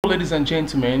Ladies and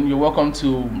gentlemen, you're welcome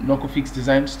to Fix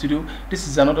Design Studio. This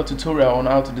is another tutorial on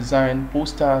how to design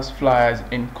posters, flyers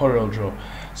in Corel Draw.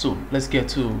 So let's get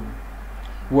to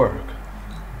work.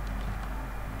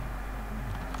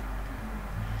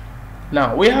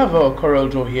 Now we have a Corel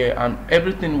Draw here, and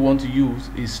everything we want to use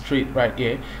is straight right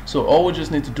here. So all we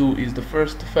just need to do is the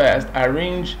first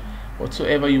arrange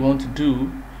whatsoever you want to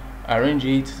do, arrange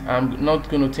it. I'm not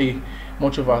going to take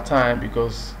much of our time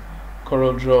because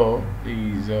Corel Draw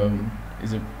is a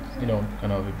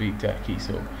kind of a big key.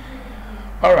 So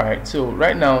alright, so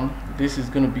right now this is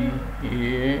gonna be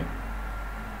here,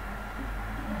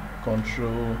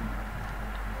 Control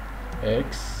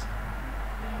X,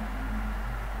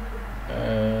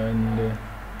 and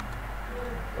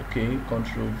okay,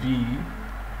 Control V.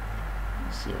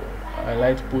 So I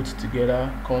like to put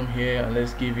together, come here and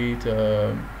let's give it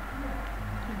yeah,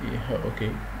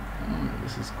 okay,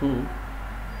 this is cool.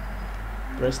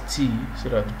 Press T so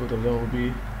that both of them will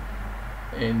be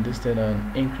in this thing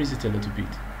and increase it a little bit.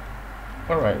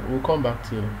 Alright, we'll come back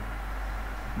to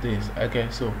this. Okay,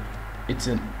 so it's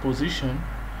in position,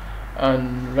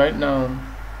 and right now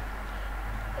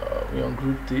we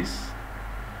ungroup this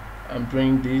and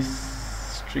bring this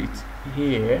straight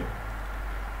here,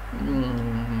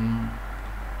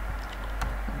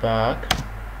 back,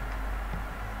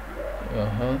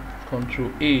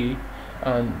 Control A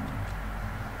and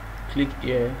click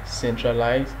here,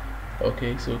 centralize.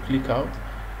 Okay, so click out.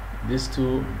 This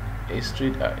tool is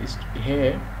straight is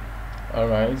here.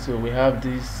 Alright, so we have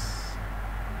this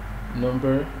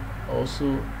number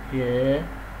also here.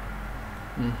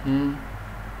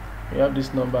 We have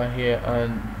this number here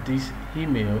and this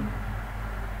email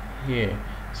here.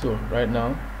 So right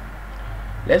now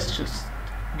let's just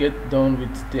get done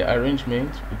with the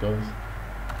arrangement because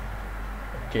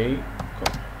okay,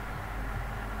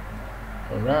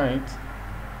 alright,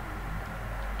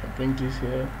 I'll bring this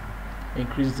here,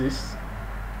 increase this,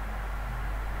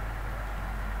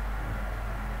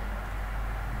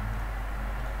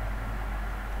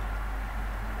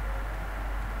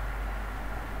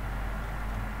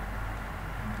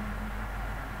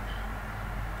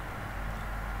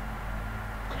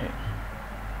 okay.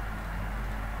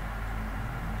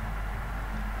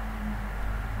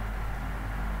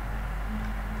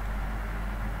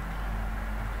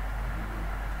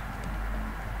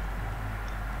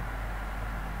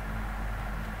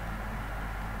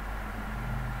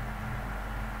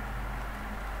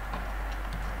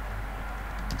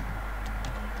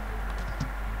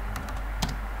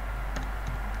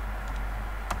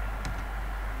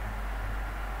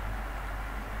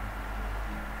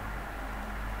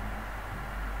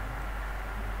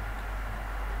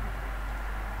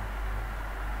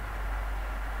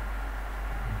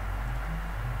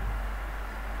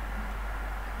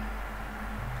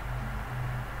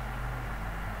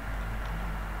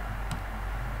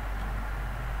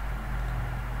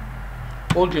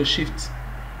 Hold your shift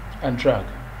and drag.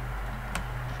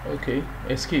 Okay,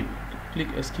 escape, click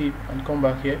escape and come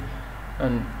back here,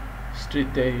 and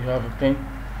straight there you have a pen.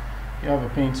 You have a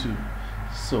pen too.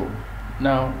 So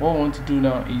now what we want to do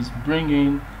now is bring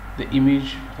in the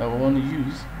image that we want to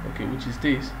use, okay, which is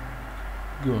this.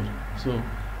 Good. So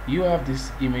you have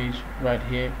this image right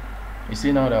here. You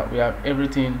see now that we have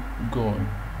everything going.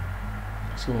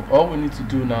 So all we need to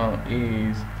do now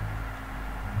is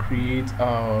create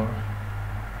our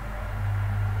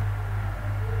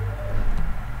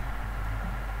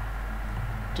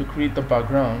create the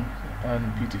background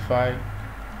and beautify.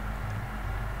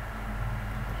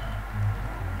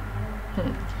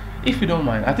 If you don't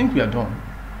mind, I think we are done.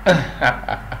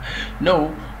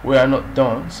 No, we are not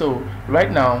done. So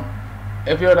right now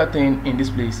every other thing in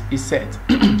this place is set.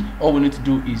 All we need to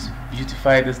do is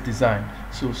beautify this design.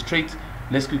 So straight,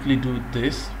 let's quickly do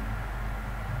this.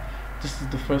 This is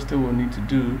the first thing we need to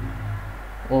do.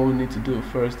 All we need to do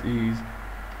first is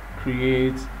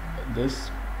create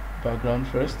this background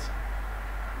first,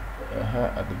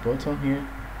 at the bottom here,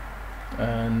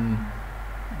 and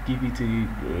give it a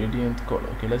gradient color.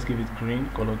 Okay, let's give it green,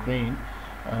 color green,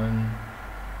 and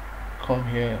come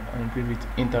here and give it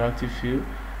interactive feel.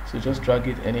 So just drag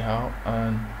it anyhow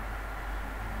and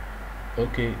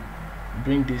okay,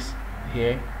 bring this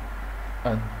here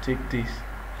and take this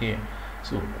here.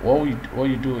 So what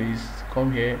you do is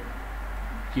come here,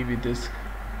 give it this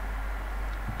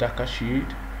darker shade,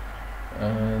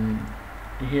 and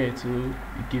here too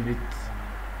you give it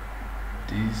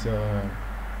this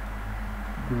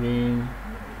green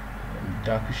and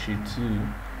dark shade too.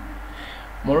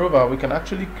 Moreover, we can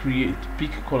actually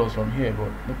pick colors from here,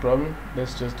 but no problem.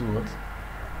 Let's just do what?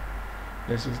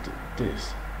 Let's just do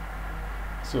this.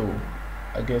 So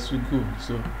I guess we're good.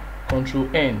 So control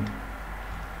end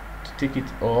to take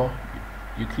it, or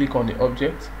you click on the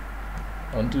object,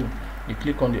 undo, you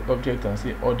click on the object and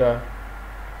say order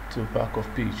to back of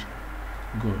page.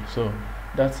 Good. So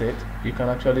that's it. You can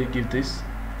actually give this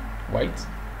white,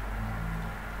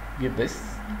 give this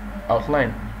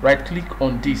outline, right click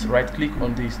on this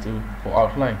to for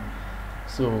outline.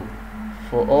 So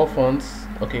for all fonts,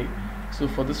 okay, so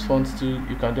for this font too,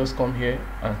 you can just come here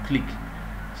and click,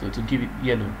 so to give it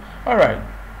yellow. All right,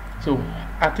 so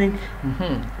I think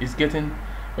it's getting,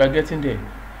 we are getting there.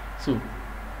 So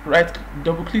right,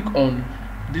 double click on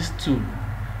this tool.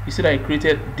 You see that I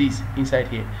created this inside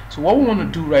here. So what we want to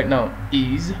do right now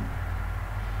is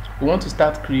we want to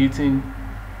start creating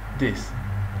this.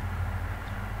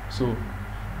 So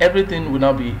everything will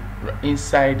now be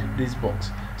inside this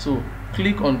box. So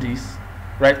click on this,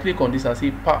 right click on this and say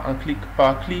power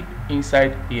click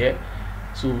inside here.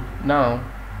 So now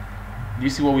do you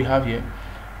see what we have here?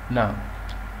 Now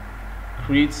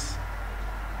create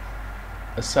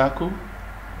a circle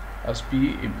as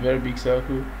P, a very big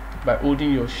circle, by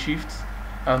holding your shift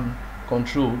and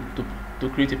control to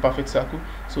create a perfect circle.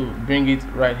 So bring it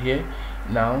right here.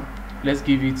 Now let's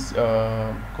give it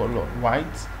color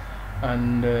white,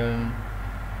 and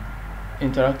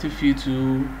interactive fill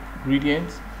to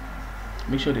gradient.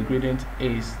 Make sure the gradient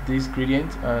is this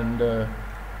gradient, and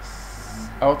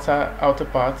outer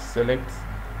part select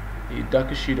a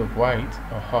darker shade of white.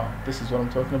 This is what I'm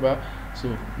talking about.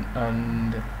 So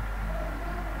and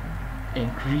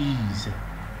increase,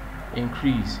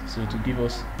 so to give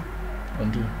us,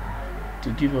 undo, to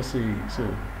give us a,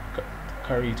 so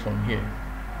carry it from here.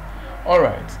 All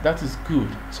right, that is good.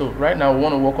 So right now we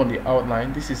want to work on the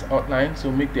outline. This is outline,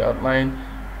 so make the outline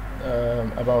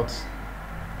about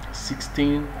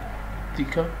 16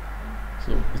 thicker.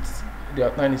 So it's, the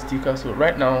outline is thicker. So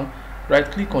right now right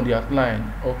click on the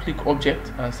outline or click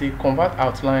object and say convert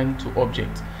outline to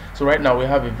object. So right now we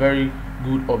have a very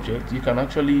good object. You can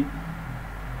actually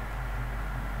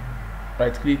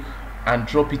right click and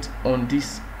drop it on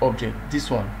this object,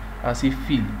 this one, and say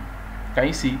fill. Can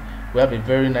you see we have a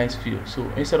very nice fill? So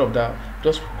instead of that,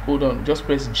 just hold on, just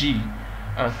press G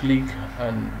and click,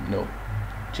 and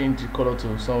change the color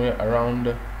to somewhere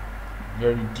around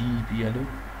very deep yellow.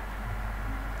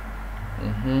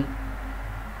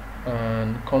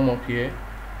 And come up here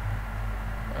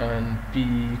and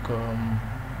become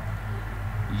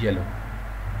yellow.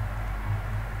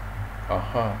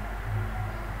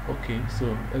 Okay,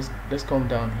 so let's come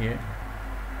down here.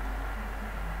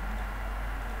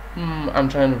 I'm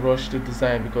trying to rush the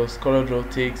design because Corel Draw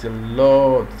takes a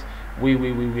lot, way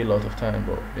lot of time,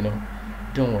 but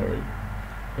don't worry,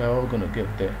 we're all gonna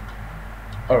get there.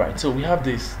 All right, so we have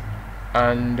this,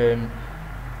 and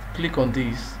click on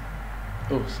this.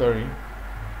 Oh, sorry.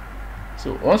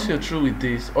 So once you're through with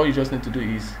this, all you just need to do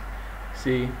is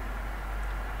say,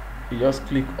 you just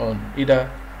click on either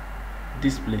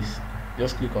this place,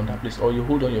 just click on that place, or you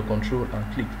hold on your control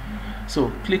and click.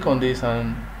 So click on this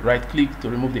and right click to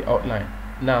remove the outline.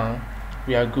 Now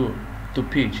we are good to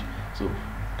page. So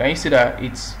can you see that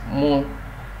it's more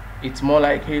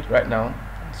like it right now?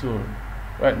 So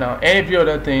right now every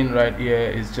other thing right here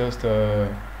is just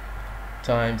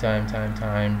time and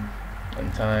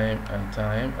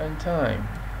time.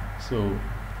 So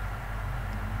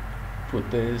put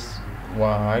this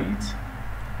white.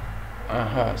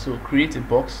 So create a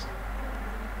box,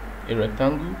 a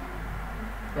rectangle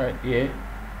right here,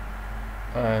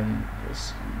 and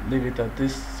just leave it at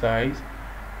this size.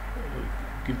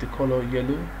 Give the color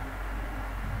yellow.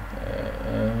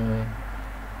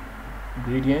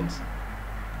 Gradient,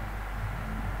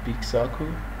 big circle.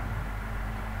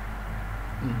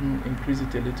 Increase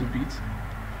it a little bit.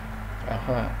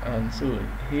 And so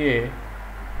here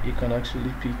you can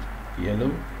actually pick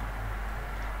yellow,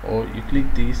 or you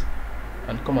click this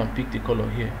and come and pick the color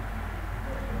here.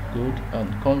 Good.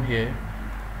 And come here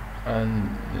and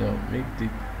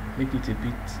make it a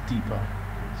bit deeper.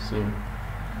 So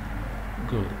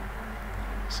good.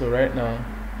 So right now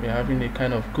we're having a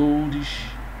kind of goldish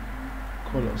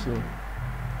color. So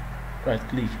right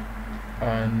click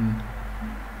and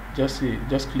just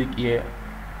click here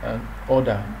and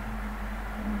order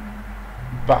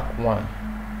back one,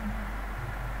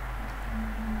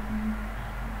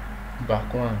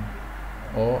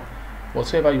 or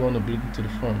whatever you want to bring to the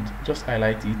front. Just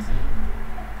highlight it,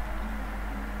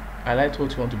 highlight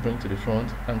what you want to bring to the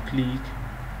front, and click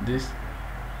this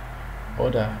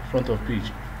order front of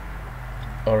page.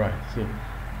 All right, so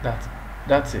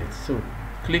that's it. So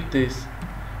click this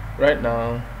right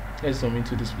now. Let's zoom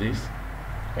into this place.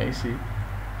 Can you see?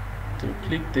 To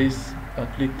click this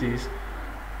and click this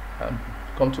and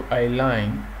come to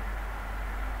align,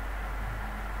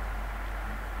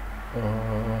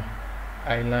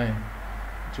 align,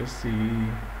 just the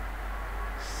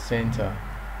center.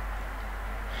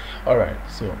 Alright,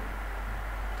 so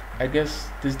I guess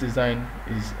this design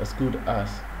is as good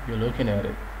as you're looking at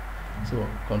it. So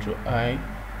Control I.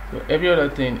 So every other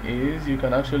thing is you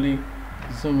can actually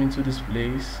zoom into this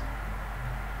place,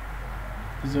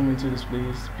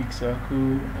 big circle,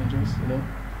 and just, you know,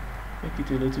 make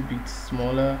it a little bit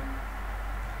smaller.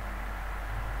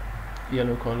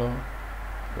 Yellow color.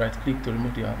 Right click to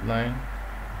remove the outline.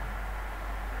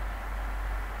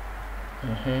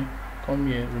 Come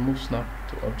here, remove snap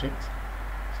to object,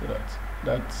 so that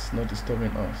that's not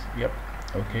disturbing us. Yep.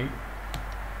 Okay.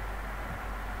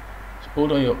 So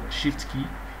hold on your shift key,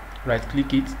 right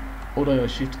click it, hold on your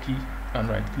shift key and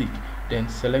right click, then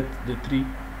select the three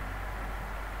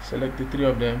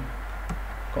of them,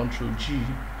 Control G.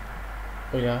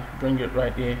 Oh yeah, bring it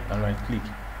right here and right click.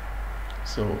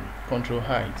 So Control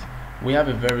Height. We have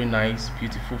a very nice,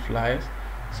 beautiful flyers.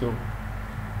 So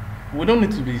we don't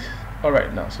need to be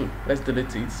alright now. So let's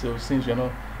delete it. So since we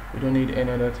don't need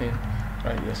any other thing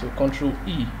right here. So Control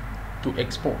E to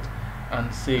export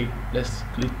and say let's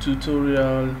click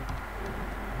tutorial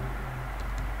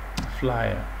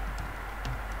flyer,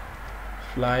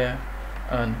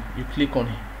 and you click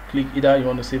either you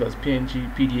want to save as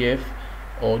PNG, PDF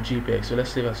or JPEG. So let's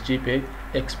save as JPEG,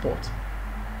 export.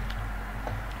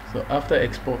 So after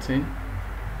exporting,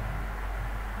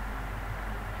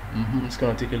 it's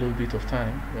gonna take a little bit of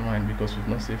time, don't mind, because we've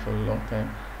not saved for a long time.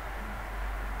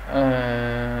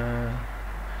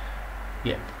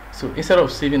 Yeah, so instead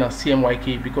of saving as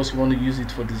CMYK, because you want to use it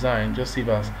for design, just save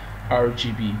as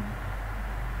RGB.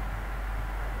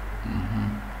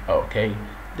 Okay,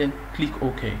 then click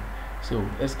OK. So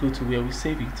let's go to where we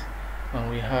save it, and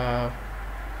we have,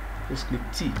 just click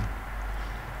T.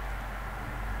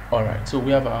 Alright, so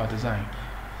we have our design.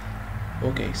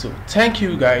 Okay, so thank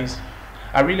you guys.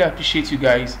 I really appreciate you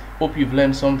guys. Hope you've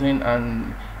learned something,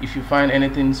 and if you find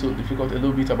anything so difficult a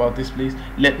little bit about this place,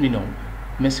 let me know.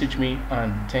 Message me,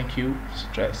 and thank you.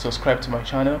 Subscribe to my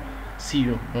channel. See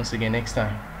you once again next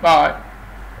time. Bye.